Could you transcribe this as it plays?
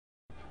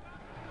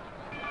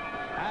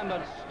And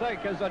at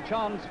stake is a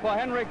chance for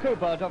Henry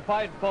Cooper to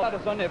fight for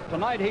Patterson if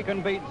tonight he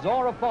can beat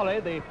Zora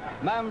Folley, the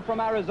man from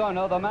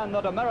Arizona, the man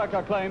that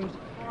America claims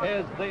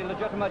is the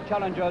legitimate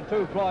challenger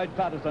to Floyd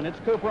Patterson. It's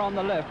Cooper on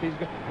the left. He's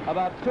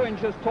about 2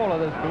 inches taller,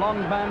 this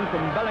blonde man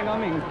from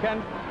Bellingham in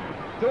Kent.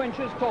 2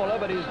 inches taller,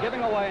 but he's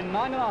giving away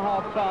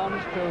 9.5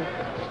 pounds to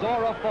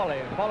Zora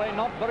Folley. Folley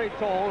not very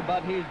tall,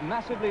 but he's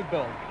massively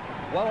built,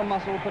 well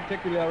muscled,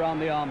 particularly around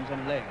the arms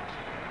and legs.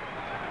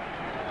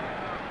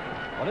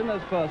 But in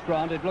this first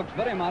round, it looks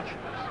very much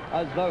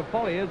as though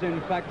Folley is, in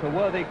fact, a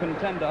worthy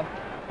contender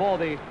for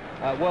the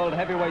world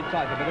heavyweight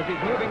title, because he's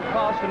moving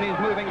fast and he's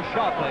moving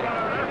sharply.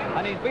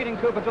 And he's beating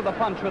Cooper to the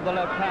punch with the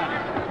left hand.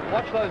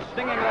 Watch those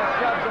stinging left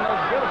jabs and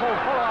those beautiful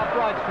follow-up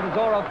rights from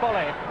Zora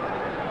Folley.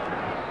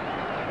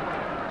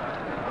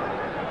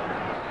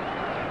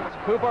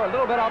 Cooper a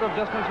little bit out of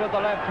distance with the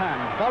left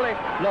hand. Folley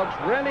looks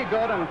really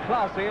good and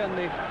classy in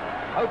the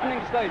opening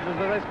stages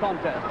of this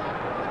contest.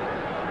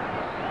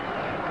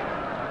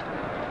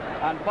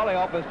 And Folley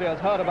obviously has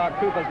heard about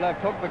Cooper's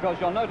left hook, because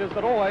you'll notice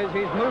that always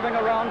he's moving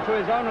around to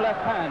his own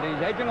left hand.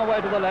 He's edging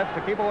away to the left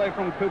to keep away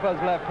from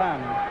Cooper's left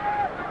hand.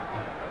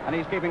 And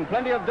he's keeping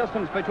plenty of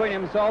distance between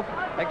himself,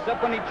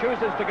 except when he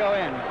chooses to go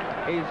in.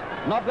 He's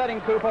not letting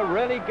Cooper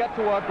really get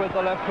to work with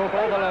the left hook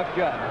or the left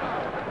jab.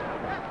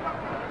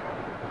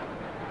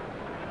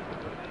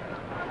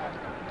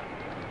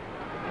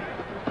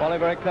 Folley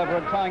very clever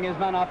at tying his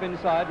man up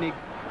inside, and he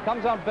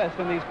comes out best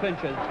in these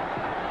clinches.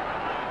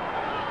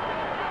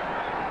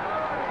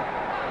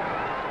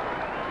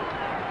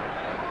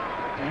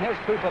 And here's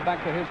Cooper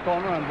back to his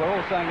corner, and we're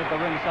all saying at the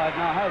ringside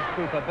now, has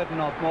Cooper bitten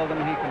off more than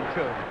he can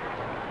chew?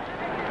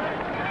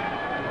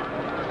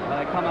 And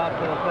they come out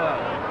for the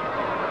third.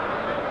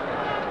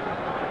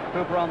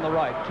 Cooper on the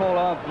right,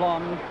 taller,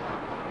 blonde,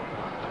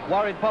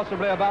 worried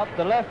possibly about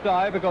the left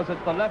eye, because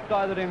it's the left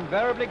eye that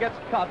invariably gets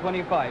cut when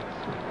he fights.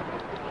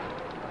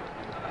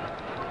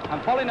 And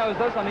Folley knows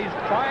this, and he's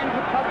trying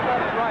to cut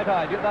that right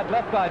eye, that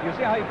left eye. Do you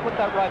see how he put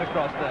that right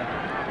across there?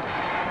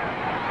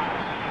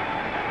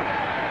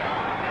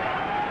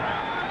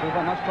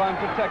 Cooper must try and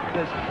protect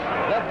this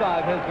left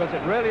eye of his, because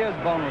it really is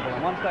vulnerable.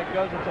 And once that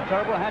goes, it's a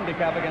terrible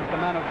handicap against a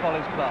man of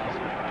Folley's class.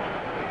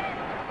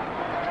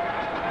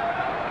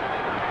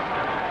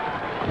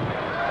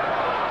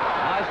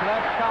 Nice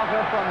left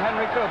counter from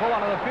Henry Cooper,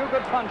 one of the few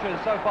good punches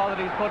so far that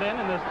he's put in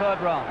this third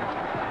round.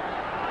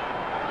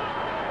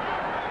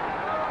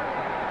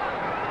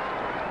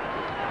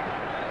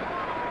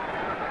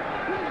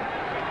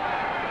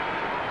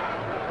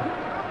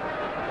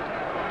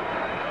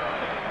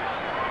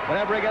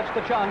 Whenever he gets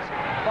the chance,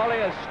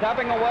 Folley is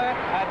stabbing away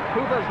at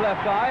Cooper's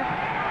left eye.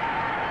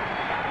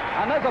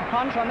 And there's a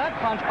punch, and that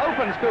punch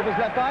opens Cooper's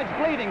left eye. It's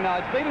bleeding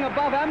now. It's bleeding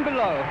above and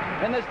below.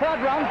 In this third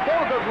round, 4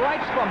 good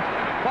rights from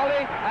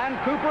Folley, and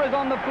Cooper is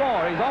on the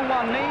floor. He's on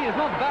one knee. He's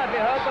not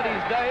badly hurt, but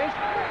he's dazed.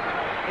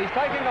 He's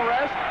taking a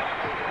rest.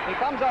 He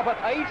comes up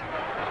at 8,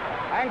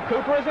 and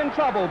Cooper is in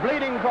trouble,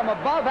 bleeding from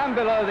above and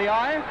below the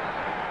eye.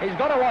 He's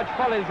got to watch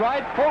Folley's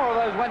right. 4 of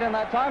those went in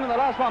that time, and the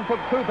last one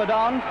put Cooper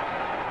down.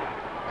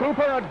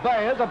 Cooper at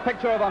bay is a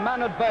picture of a man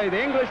at bay. The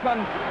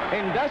Englishman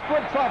in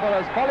desperate trouble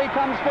as Folley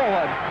comes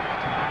forward.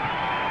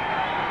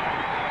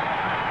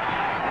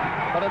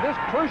 But at this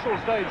crucial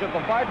stage of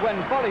the fight,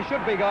 when Folley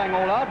should be going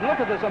all out, look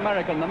at this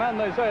American, the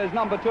man they say is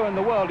number 2 in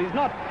the world. He's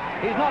not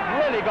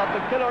really got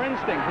the killer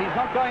instinct. He's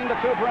not going to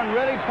Cooper and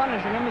really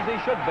punishing him as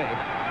he should be.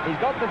 He's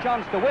got the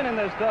chance to win in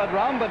this third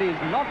round, but he's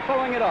not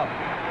following it up.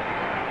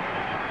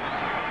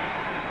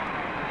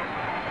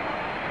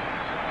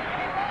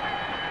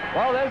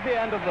 Well, there's the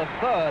end of the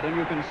third, and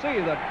you can see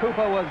that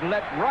Cooper was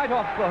let right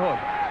off the hook.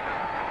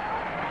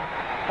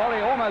 Folley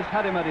almost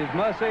had him at his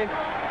mercy,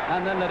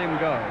 and then let him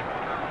go.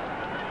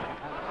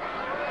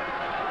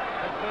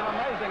 It's been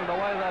amazing the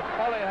way that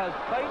Folley has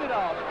faded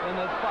out in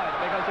this fight,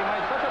 because he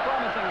made such a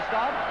promising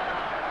start,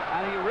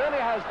 and he really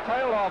has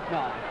tailed off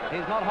now.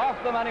 He's not half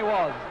the man he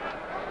was.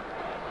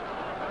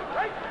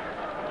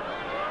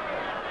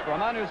 For a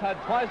man who's had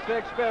twice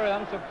the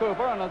experience of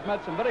Cooper and has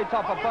met some very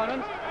tough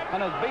opponents, and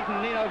has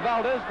beaten Nino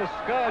Valdez, the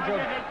scourge of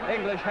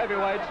English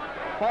heavyweights,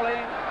 Folley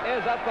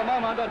is at the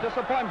moment a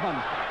disappointment.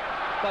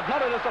 But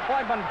not a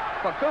disappointment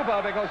for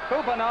Cooper, because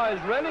Cooper now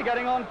is really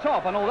getting on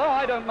top. And although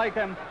I don't make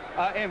him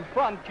in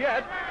front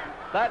yet,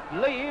 that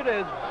lead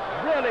is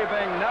really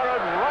being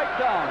narrowed right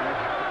down.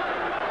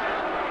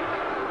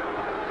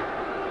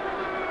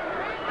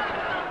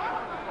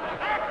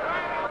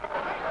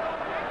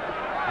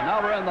 And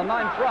now we're in the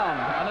 9th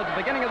round. And at the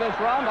beginning of this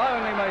round, I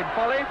only made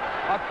Folley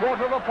a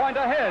quarter of a point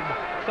ahead.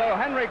 So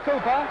Henry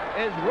Cooper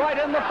is right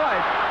in the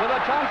fight with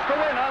a chance to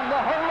win, and the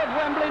whole of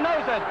Wembley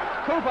knows it.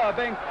 Cooper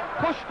being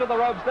pushed to the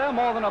ropes there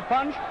more than a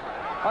punch,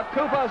 but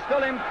Cooper still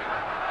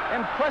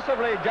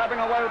impressively jabbing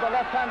away with the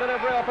left hand at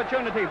every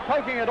opportunity,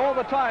 poking it all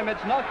the time.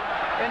 It's not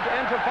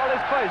into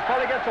Folley's face.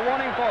 Folley gets a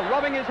warning for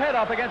rubbing his head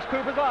up against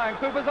Cooper's eye,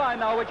 and Cooper's eye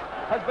now, which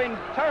has been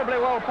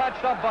terribly well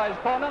patched up by his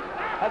corner,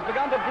 has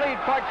begun to bleed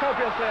quite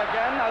copiously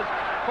again as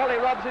Folley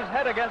rubs his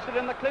head against it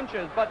in the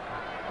clinches. But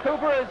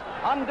Cooper is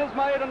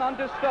undismayed and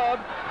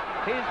undisturbed,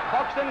 He's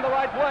boxing the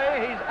right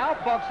way. He's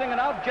outboxing and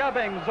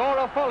out-jabbing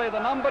Zora Folley,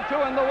 the number 2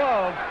 in the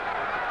world.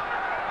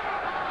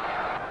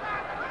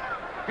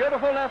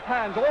 Beautiful left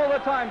hands all the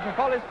time to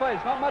Folley's face.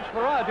 Not much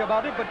variety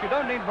about it, but you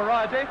don't need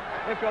variety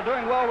if you're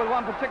doing well with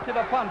one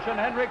particular punch, and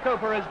Henry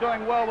Cooper is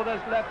doing well with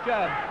his left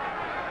jab.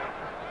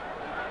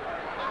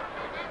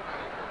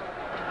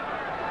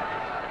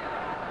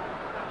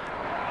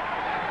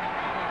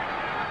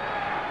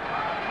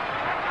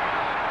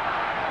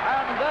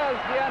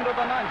 There's the end of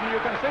the 9th, and you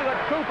can see that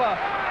Cooper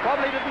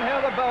probably didn't hear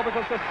the bell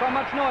because there's so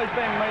much noise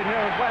being made here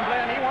at Wembley,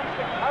 and he wants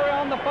to carry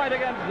on the fight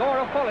against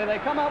Zora Folley. They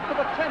come out for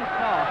the 10th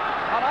now,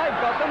 and I've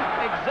got them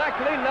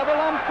exactly level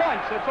on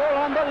points. It's all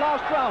on the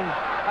last round.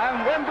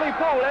 And Wembley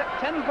Pool,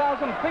 10,000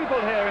 people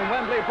here in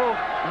Wembley Pool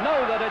know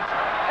that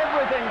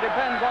everything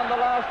depends on the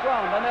last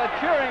round, and they're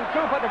cheering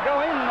Cooper to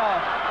go in now.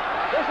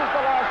 This is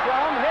the last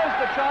round. Here's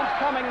the chance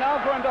coming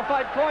now for him to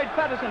fight Floyd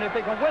Patterson. If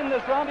he can win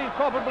this round, he's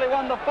probably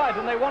won the fight,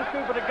 and they want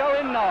Cooper to go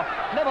in now.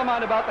 Never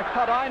mind about the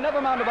cut eye, never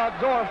mind about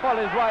Zora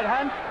Folley's right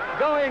hand.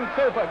 Go in,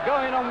 Cooper,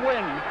 go in and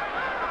win.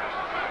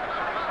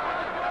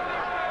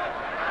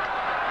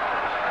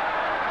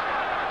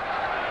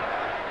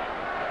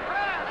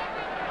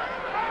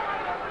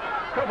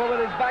 Cooper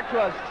with his back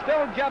to us,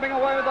 still jabbing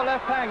away with the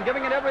left hand,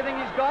 giving it everything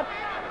he's got.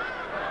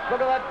 Look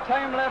at that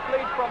tame left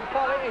lead from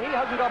Folley. He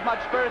hasn't got much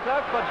spirit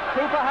left, but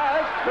Cooper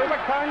has. Cooper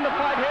carrying the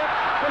fight here,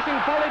 pushing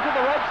Folley to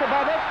the ropes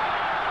above us.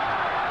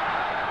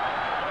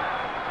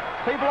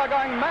 People are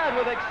going mad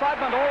with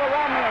excitement all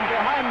around me and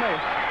behind me.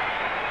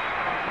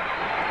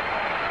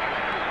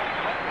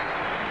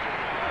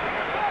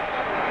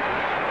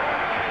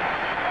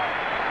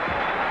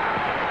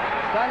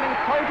 Standing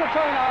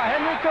toe-to-toe now,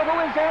 Henry Cooper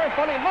with Zora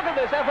Folley. Look at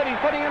this effort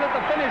he's putting in at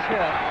the finish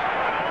here.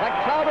 That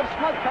cloud of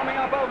smoke coming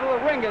up over the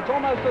ring, it's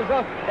almost as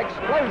though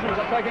explosions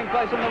are taking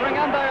place in the ring,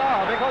 and they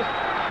are, because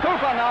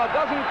Cooper now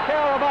doesn't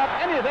care about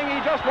anything, he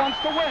just wants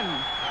to win.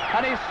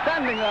 And he's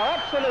standing there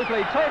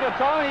absolutely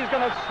toe-to-toe, he's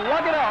going to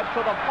slug it out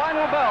to the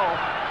final bell.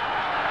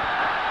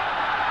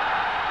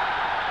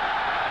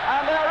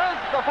 And there is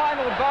the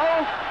final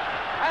bell,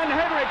 and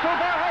Henry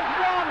Cooper has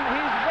won.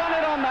 He's won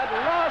it on that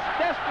last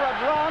desperate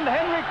round.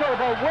 Henry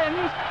Cooper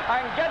wins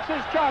and gets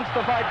his chance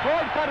to fight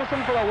Floyd Patterson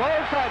for the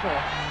world title.